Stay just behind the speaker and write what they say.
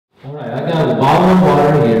got a bottle of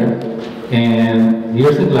water here, and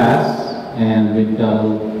here's a glass, and we've got,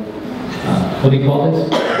 what do you call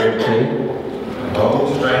this? Okay.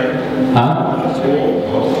 Bowl tray. Huh?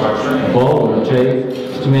 Bowl or tray. Bowl or tray,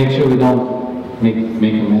 just to make sure we don't make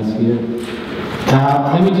a mess here.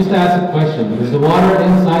 Now, let me just ask a question. Is the water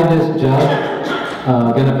inside this jug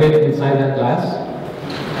gonna fit inside that glass?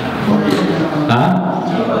 Huh?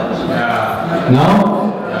 No?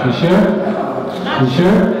 You sure? You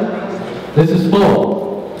sure? This is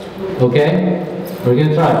full. Okay? We're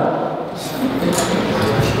gonna try.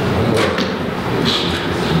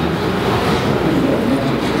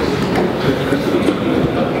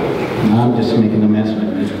 No, I'm just making a mess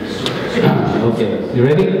with it. Okay, you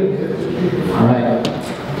ready? All right.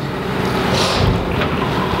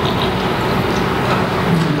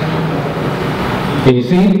 Can you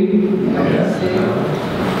see?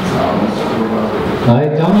 All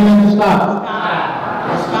right, tell me when to stop.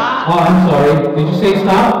 Stop. Oh, I'm sorry. Did you say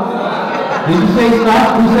stop? Did you say stop?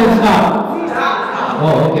 Who said stop? Stop.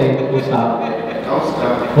 Oh, okay. We'll stop. Don't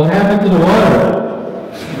stop. What happened to the water?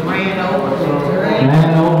 Ran over.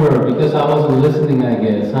 Ran over because I wasn't listening, I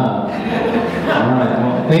guess, huh? All right.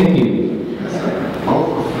 Well, thank you.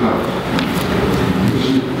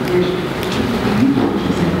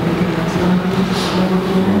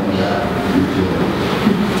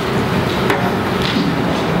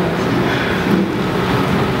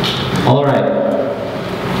 All right.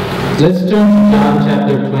 Let's turn to John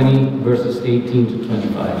chapter 20, verses 18 to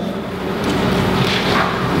 25.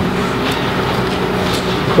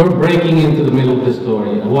 We're breaking into the middle of the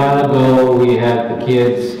story. A while ago, we had the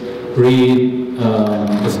kids read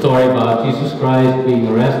the story about Jesus Christ being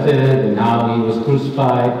arrested and how he was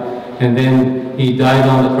crucified, and then he died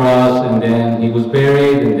on the cross, and then he was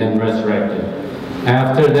buried, and then resurrected.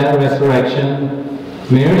 After that resurrection,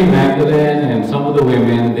 Mary Magdalene and some of the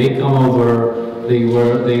women, they come over, they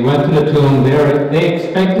went to the tomb, they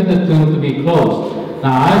expected the tomb to be closed.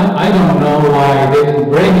 Now, I don't know why they didn't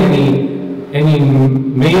bring any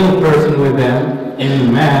male person with them, any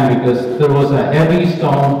man, because there was a heavy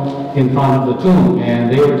stone in front of the tomb,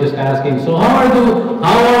 and they were just asking, so how are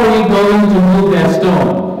we going to move that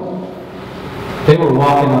stone? They were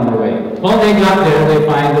walking on their way. Well, they got there, they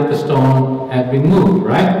find that the stone had been moved,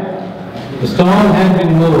 right? The stone had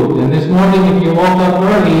been moved, and this morning if you woke up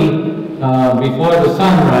early before the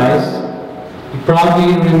sunrise, you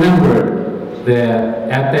probably remembered that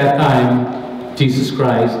at that time, Jesus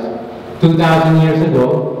Christ, 2,000 years ago,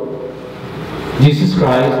 Jesus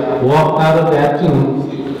Christ walked out of that tomb.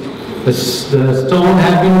 The stone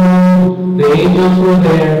had been moved, the angels were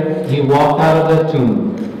there, he walked out of the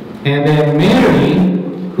tomb. And then Mary,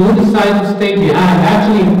 who decided to stay behind,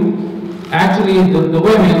 actually the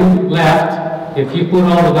women left. If you put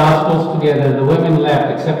all the Gospels together, the women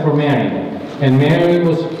left except for Mary. And Mary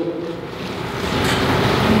was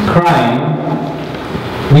crying,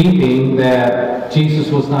 weeping that Jesus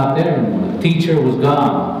was not there anymore. The teacher was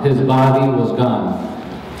gone. His body was gone.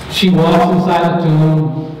 She walks inside the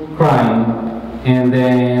tomb crying, and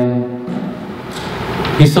then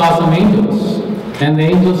he saw some angels. And the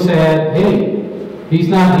angels said, hey, he's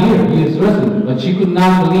not here, he is risen. But she could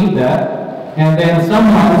not believe that. And then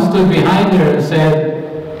someone stood behind her and said,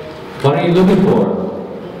 what are you looking for?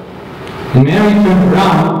 And Mary turned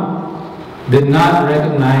around, did not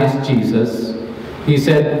recognize Jesus. He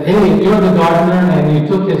said, hey, if you're the gardener and you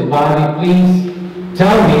took his body, please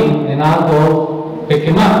tell me and I'll go pick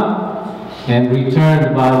him up. And return the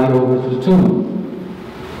body over to the tomb.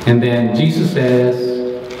 And then Jesus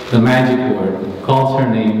says the magic word, calls her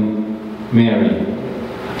name Mary.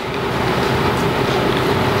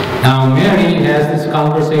 Now Mary has this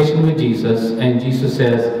conversation with Jesus, and Jesus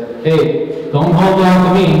says, hey, don't hold on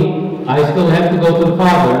to me. I still have to go to the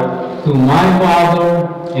Father, to my Father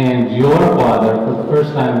and your Father. For the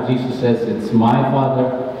first time, Jesus says it's my Father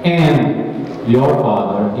and your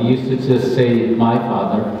Father. He used to just say my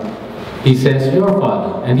Father. He says your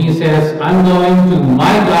Father. And he says, I'm going to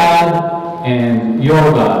my God and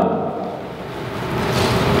your God.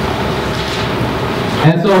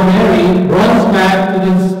 And so Mary runs back to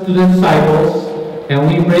the disciples, and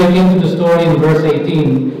we break into the story in verse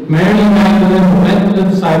 18. Mary Magdalene went to the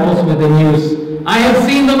disciples with the news, I have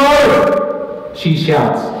seen the Lord, she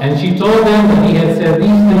shouts. And she told them that he had said these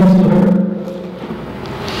things to her.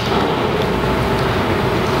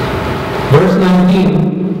 Verse 19.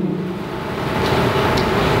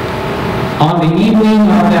 On the evening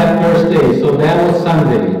of that first day, so that was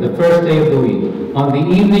Sunday, the first day of the week. On the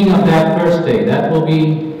evening of that first day, that will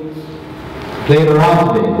be later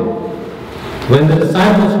on today, when the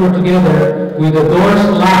disciples were together with the doors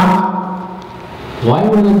locked. Why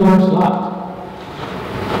were the doors locked?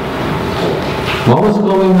 What was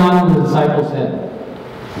going on in the disciples' head?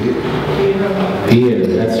 Fear,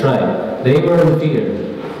 that's right. They were in fear.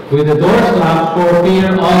 With the doors locked for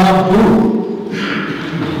fear of who?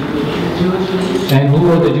 And who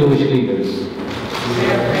were the Jewish leaders?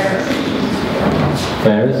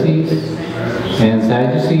 Pharisees and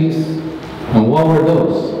Sadducees. And what were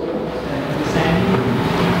those?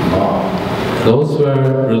 Those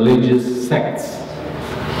were religious sects.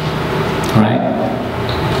 Right?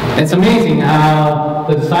 It's amazing how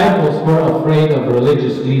the disciples were afraid of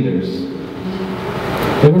religious leaders.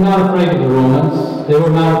 They were not afraid of the Romans. They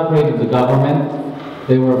were not afraid of the government.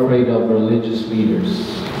 They were afraid of religious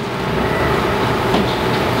leaders.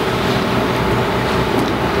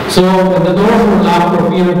 So when the doors were locked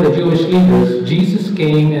for fear of the Jewish leaders, Jesus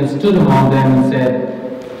came and stood among them and said,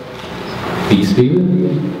 "Peace be with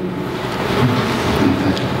you."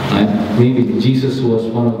 Maybe Jesus was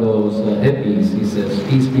one of those hippies. He says,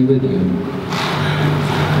 "Peace be with you."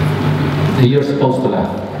 And you're supposed to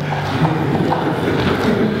laugh.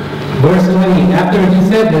 Verse 20, after he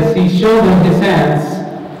said this, he showed them his hands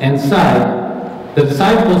and side. The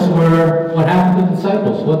disciples were, what happened to the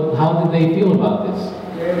disciples? How did they feel about this?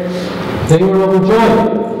 They were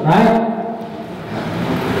overjoyed, right?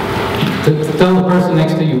 Tell the person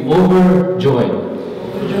next to you, overjoyed.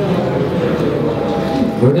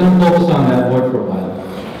 We're going to focus on that word for a while.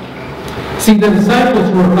 See, the disciples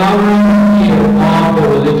were cowering in fear of the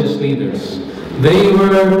religious leaders. They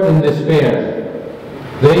were in despair.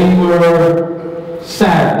 They were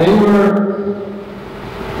sad. They were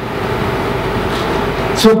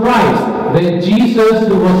surprised that Jesus,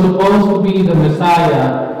 who was supposed to be the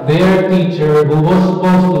Messiah, their teacher, who was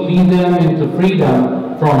supposed to lead them into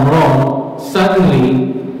freedom from Rome,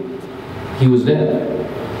 suddenly he was dead.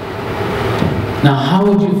 Now, how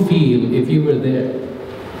would you feel if you were there?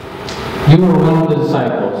 You were one of the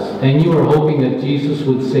disciples, and you were hoping that Jesus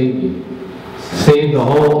would save you, save the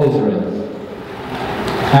whole Israel.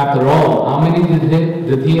 After all, how many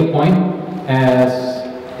did he appoint as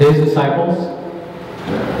his disciples?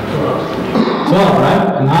 12,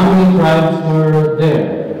 right? And how many tribes were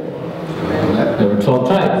there? There were 12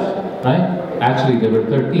 tribes, right? Actually, there were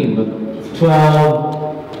 13, but 12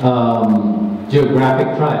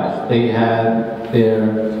 geographic tribes. They had their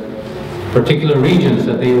particular regions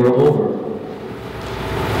that they were over.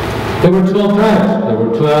 There were 12 tribes. There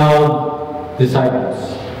were 12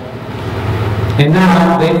 disciples. And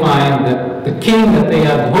now they find that the king that they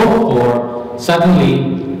had hoped for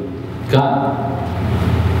suddenly gone.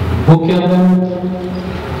 Who killed them?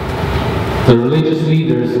 The religious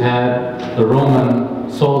leaders had the Roman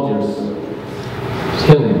soldiers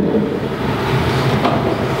kill him.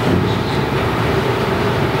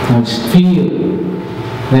 Now just feel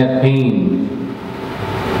that pain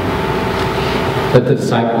that the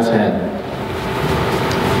disciples had.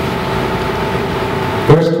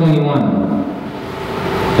 Verse 21.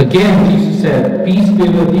 Again, Jesus said, "Peace be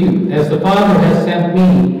with you. As the Father has sent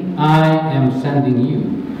me, I am sending you."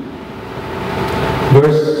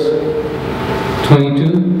 Verse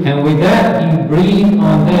 22. And with that, he breathed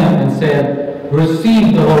on them and said,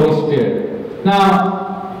 "Receive the Holy Spirit." Now,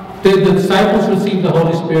 did the disciples receive the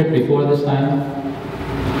Holy Spirit before this time?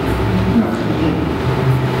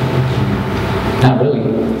 Not really.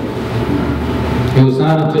 It was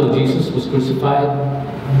not until Jesus was crucified,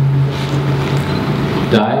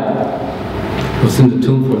 died, was in the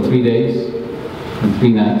tomb for 3 days and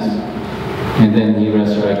 3 nights, and then he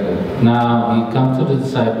resurrected. Now he comes to the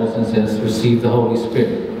disciples and says, "Receive the Holy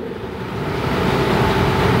Spirit."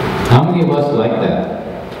 How many of us like that?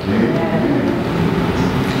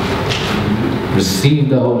 Receive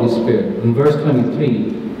the Holy Spirit. In verse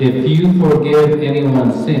 23, if you forgive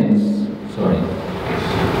anyone's sins,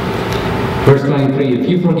 Verse 23, if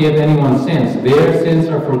you forgive anyone's sins, their sins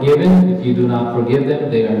are forgiven. If you do not forgive them,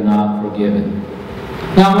 they are not forgiven.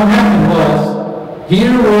 Now what happened was,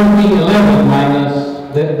 here were the 11 minus,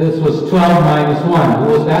 this was 12 minus 1.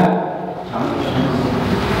 Who was that?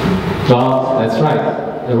 12, that's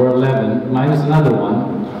right. There were 11, minus another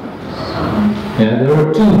one. Yeah, there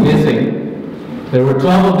were 2 missing. There were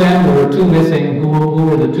 12 of them, there were 2 missing. Who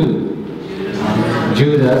were the 2?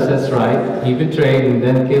 Judas, that's right. He betrayed and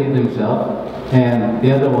then killed himself. And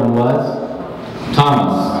the other one was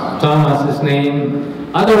Thomas. Thomas is named.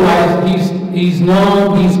 Otherwise, he's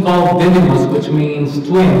known. He's called Didymus, which means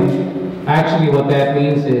twin. Actually, what that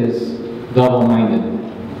means is double-minded.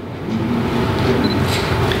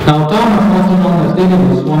 Now, Thomas, also known as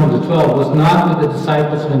Didymus, one of the 12, was not with the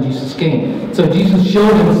disciples when Jesus came. So Jesus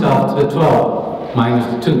showed himself to the 12, minus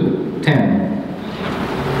the 2, 10.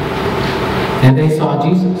 And they saw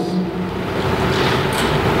Jesus.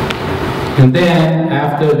 And then,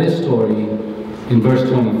 after this story, in verse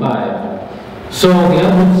 25, so the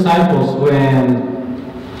other disciples, when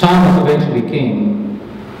Thomas eventually came,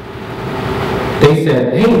 they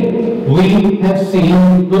said, hey, we have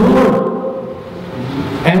seen the Lord.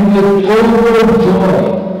 And with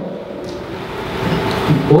overjoy.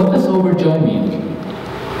 What does overjoy mean?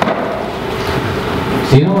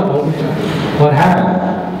 Do you know what overjoy? What happened?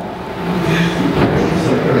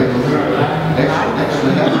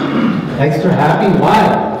 Extra happy? Why?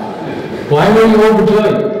 Why were you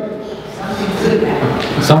overjoyed?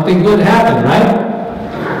 Something good happened, right?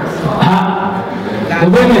 The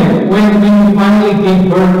women, when you finally gave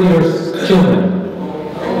birth to your children,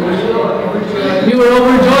 you were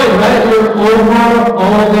overjoyed, right? You were over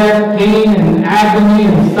all that pain and agony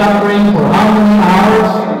and suffering for how many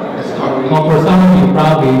hours? Well, for some of you,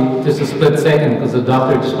 probably just a split second because the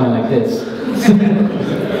doctor just went like this.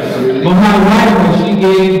 But my wife, when she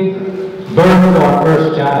gave birth to our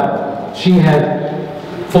first child, she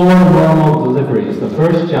had 4 normal deliveries. The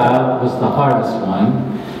first child was the hardest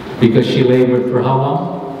one because she labored for how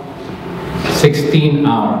long? 16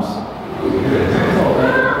 hours.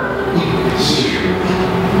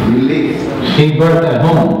 Gave birth at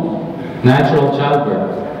home, natural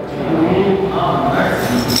childbirth.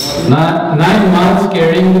 9 months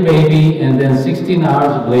carrying the baby and then 16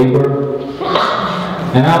 hours of labor.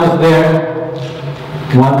 And I was there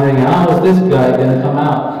wondering, how is this guy going to come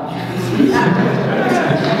out?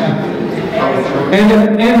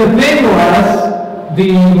 and the thing was,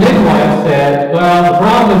 the midwife said, well, the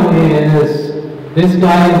problem is this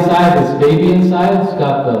guy inside, this baby inside, has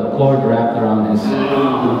got the cord wrapped around his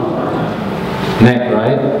neck,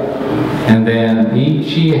 right? And then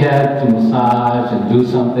she had to massage and do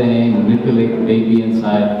something, manipulate the baby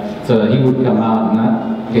inside so that he would come out and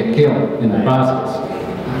not get killed in the process.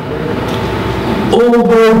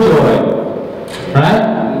 Overjoyed, right?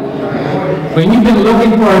 When you've been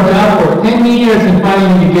looking for a job for 10 years and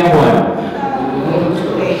finally you get one,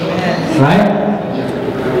 right?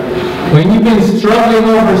 When you've been struggling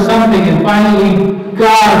over something and finally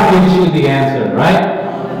God gives you the answer, right?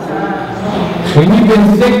 When you've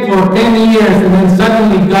been sick for 10 years and then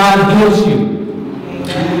suddenly God heals you.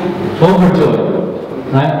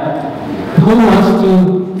 Overjoyed, right? Who wants to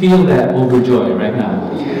feel that overjoy right now?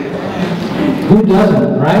 Who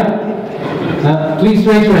doesn't, right? Please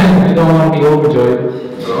raise your hand if you don't want to be overjoyed.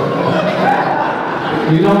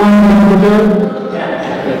 You don't want to be overjoyed?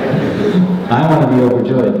 I want to be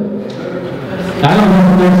overjoyed. I don't know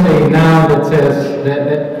if there's a noun that says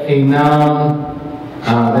a noun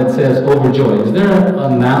that says overjoyed. Is there a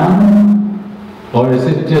noun, or is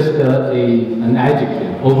it just an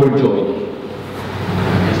adjective? Overjoyed.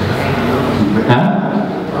 Huh?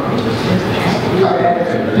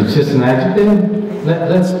 It's just an adjective.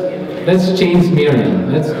 Let's change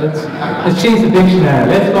Miriam. Let's change the dictionary.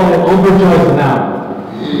 Let's call it overjoyed a noun.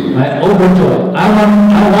 Right? Overjoyed. I want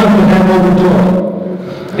to have overjoyed.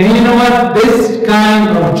 And you know what? This kind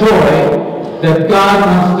of joy that God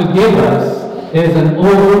wants to give us is an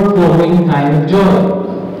overflowing kind of joy.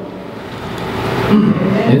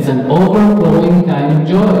 It's an overflowing kind of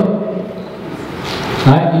joy.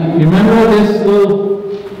 Right? You remember this little...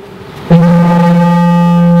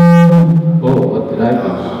 Oh, what did I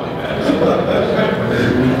do?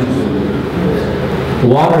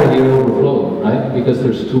 Water here overflowed, right? Because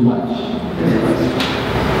there's too much.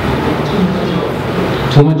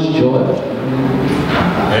 Too much joy.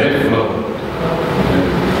 Let it flow.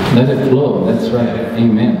 Let it flow. That's right.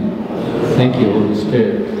 Amen. Thank you, Holy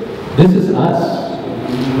Spirit. This is us.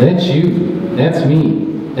 That's you. That's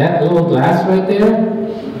me. That little glass right there,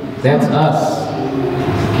 that's us.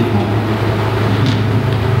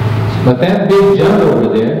 But that big jug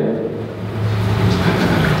over there,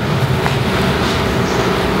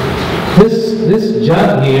 this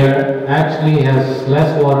jug here actually has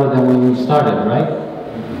less water than when you started, right?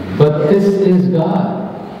 But this is God.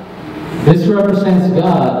 This represents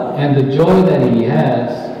God, and the joy that He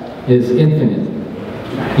has is infinite,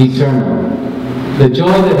 eternal. The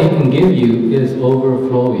joy that He can give you is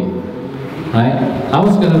overflowing, right? I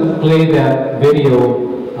was going to play that video,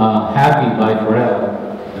 Happy by Pharrell,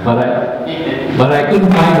 but I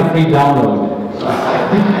couldn't find a free download.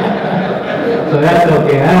 So that's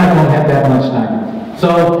okay, I don't have that much time.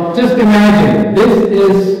 So just imagine, this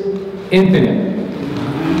is infinite.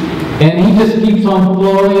 And He just keeps on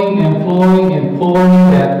flowing and flowing and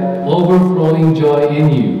pouring that overflowing joy in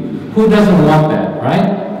you. Who doesn't want that,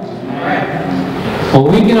 right? Well,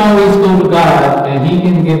 we can always go to God and He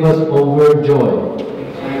can give us overjoy.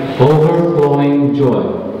 Overflowing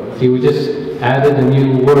joy. See, we just added a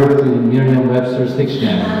new word to Merriam-Webster's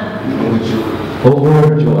dictionary.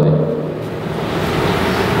 Overjoy.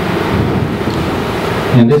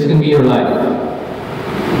 And this can be your life.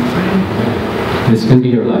 This can be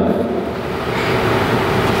your life.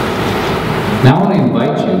 Now I want to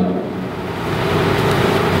invite you.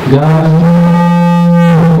 God,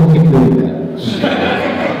 keep doing that.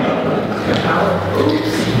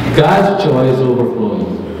 God's joy is overflowing.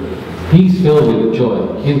 He's filled with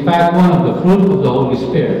joy. In fact, one of the fruit of the Holy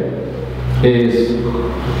Spirit is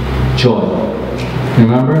joy.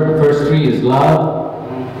 Remember, verse 3 is love,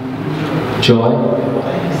 joy,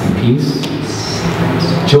 and peace.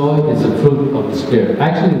 Joy is a fruit of the Spirit.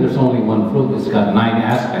 Actually, there's only one fruit. It's got 9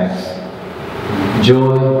 aspects.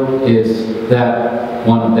 Joy is that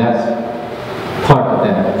one of that part of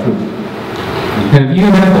that fruit. And if you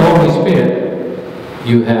have the Holy Spirit,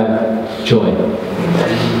 you have joy.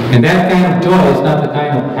 And that kind of joy is not the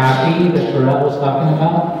kind of happy that Pharrell was talking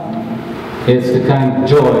about. It's the kind of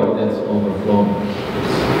joy that's overflowing.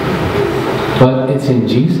 But it's in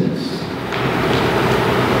Jesus.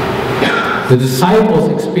 The disciples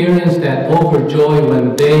experienced that overjoy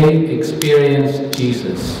when they experienced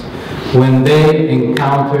Jesus. When they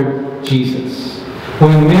encountered Jesus.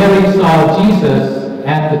 When Mary saw Jesus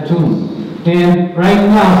at the tomb. And right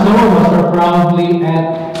now, some of us are probably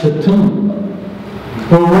at the tomb.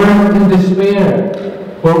 Where we're in despair.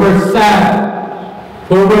 Where we're sad.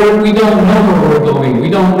 Where we don't know where we're going. We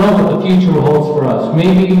don't know what the future holds for us.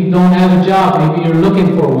 Maybe you don't have a job. Maybe you're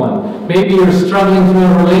looking for one. Maybe you're struggling through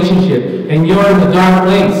a relationship and you're in a dark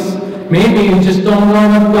place. Maybe you just don't know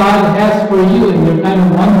what God has for you and you're kind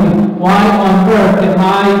of wondering, why on earth am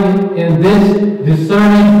I in this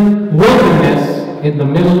discerning wilderness in the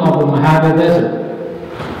middle of the Mojave Desert?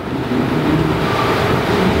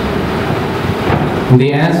 And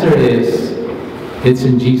the answer is, it's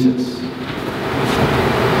in Jesus.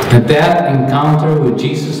 And that encounter with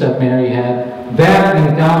Jesus that Mary had, that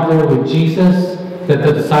encounter with Jesus that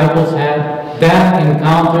the disciples had, that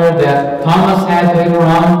encounter that Thomas had later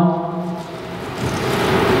on,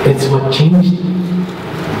 it's what changed him.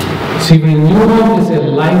 See, renewal is a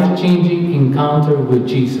life-changing encounter with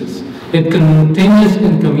Jesus. It continues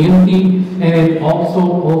in community and it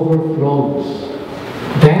also overflows.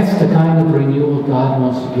 That's the kind of renewal God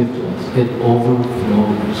wants to give to us. It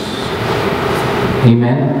overflows.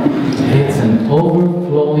 Amen? It's an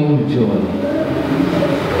overflowing joy.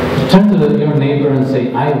 Turn to your neighbor and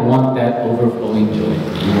say, I want that overflowing joy.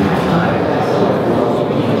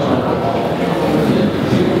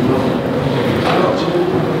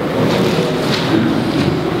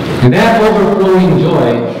 And that overflowing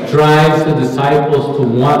joy drives the disciples to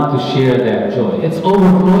want to share that joy. It's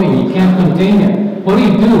overflowing. You can't contain it. What do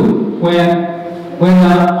you do when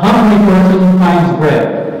a hungry person finds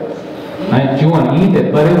bread? Right? You want to eat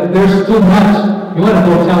it, but if there's too much, you want to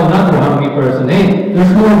go tell another hungry person, hey,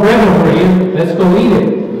 there's more bread over here, let's go eat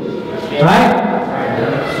it. Right?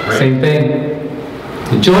 Same thing.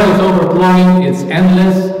 The joy is overflowing, it's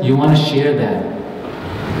endless, you want to share that.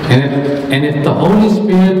 And if the Holy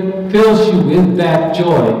Spirit fills you with that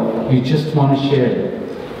joy, you just want to share it.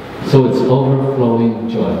 So it's overflowing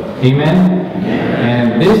joy. Amen?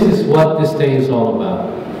 And this is what this day is all about.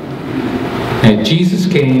 And Jesus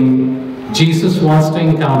came, Jesus wants to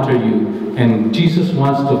encounter you, and Jesus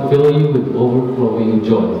wants to fill you with overflowing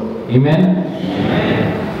joy.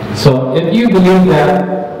 Amen? So if you believe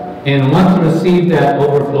that and want to receive that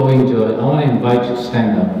overflowing joy, I want to invite you to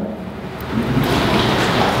stand up.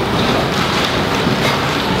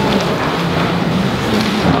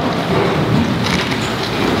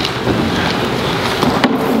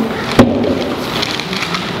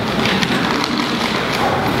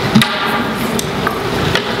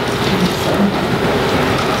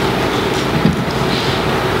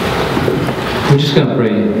 We're just going to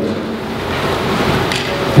pray.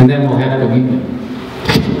 And then we'll have communion.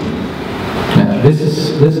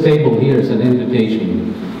 This table here is an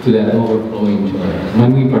invitation to that overflowing joy.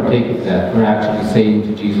 When we partake of that, we're actually saying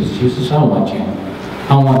to Jesus, Jesus, I want you.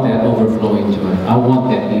 I want that overflowing joy. I want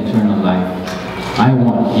that eternal life. I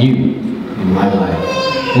want you in my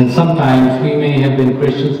life. And sometimes we may have been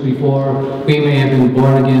Christians before, we may have been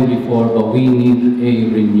born again before, but we need a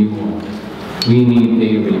renewal. We need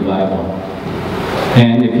a revival.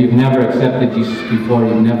 And if you've never accepted Jesus before,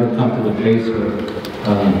 you've never come to the place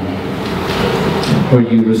where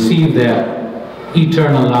you receive that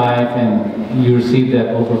eternal life and you receive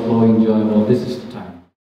that overflowing joy, well, this is